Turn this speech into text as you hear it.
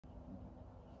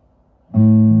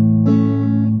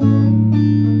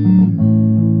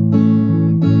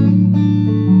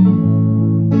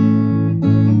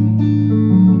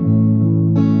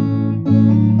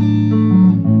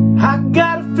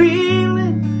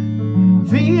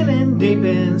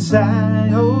sigh,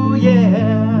 oh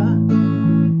yeah.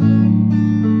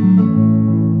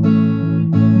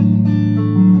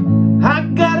 I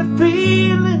got a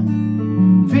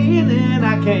feeling, feeling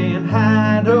I can't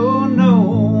hide, oh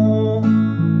no.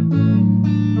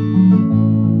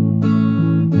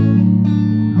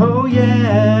 Oh yeah.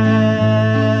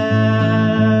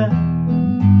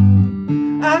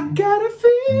 I got a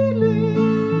feeling.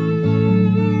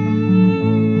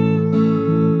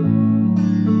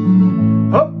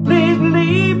 Oh, please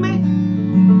believe me,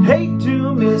 hate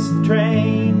to miss the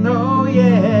train, oh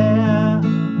yeah.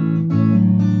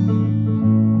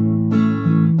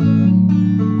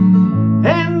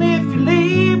 And if you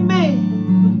leave me,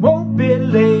 won't be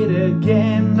late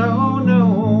again, oh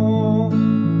no.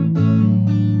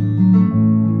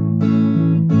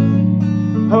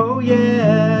 Oh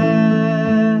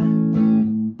yeah.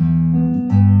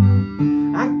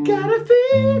 I got a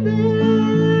feeling.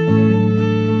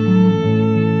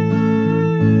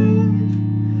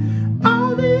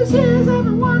 Years I've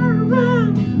been wandering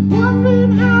around,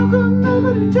 wondering how come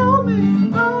nobody told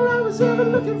me. All I was ever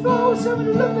looking for was someone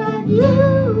to look like you.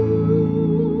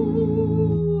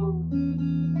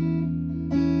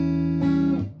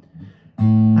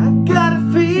 I got a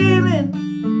feeling,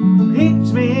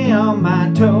 keeps me on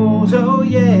my toes, oh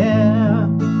yeah.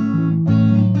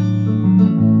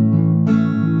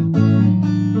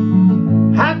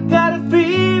 I got a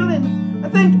feeling, I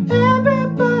think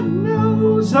everybody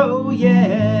knows, oh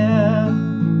yeah.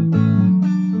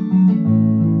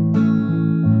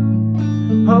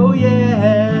 Oh yeah.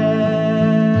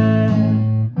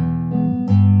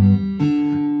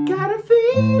 Got a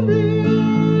feeling.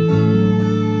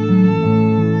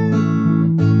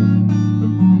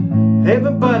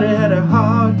 Everybody had a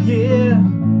hard year,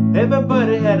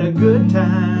 everybody had a good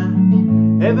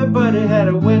time, everybody had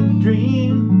a wet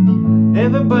dream,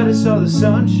 everybody saw the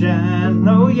sunshine,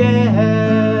 oh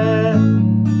yeah.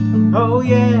 Oh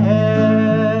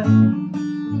yeah.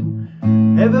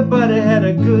 Everybody had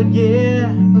a good year,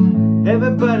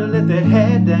 everybody let their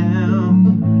head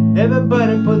down,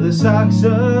 everybody put the socks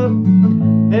up,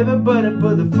 everybody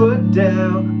put the foot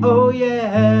down, oh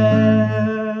yeah.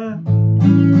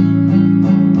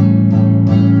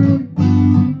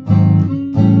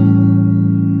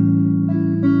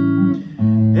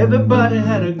 Everybody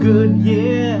had a good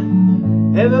year,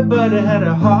 everybody had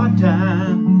a hard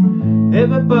time,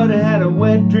 everybody had a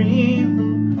wet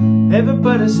dream,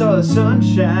 everybody saw the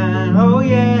sunshine, oh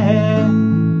yeah.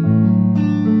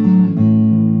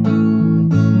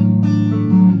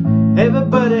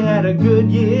 Everybody had a good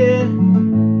year,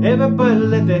 everybody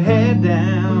let their head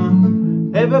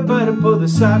down, everybody pulled the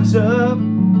socks up,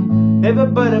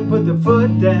 everybody put the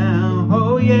foot down,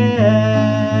 oh yeah.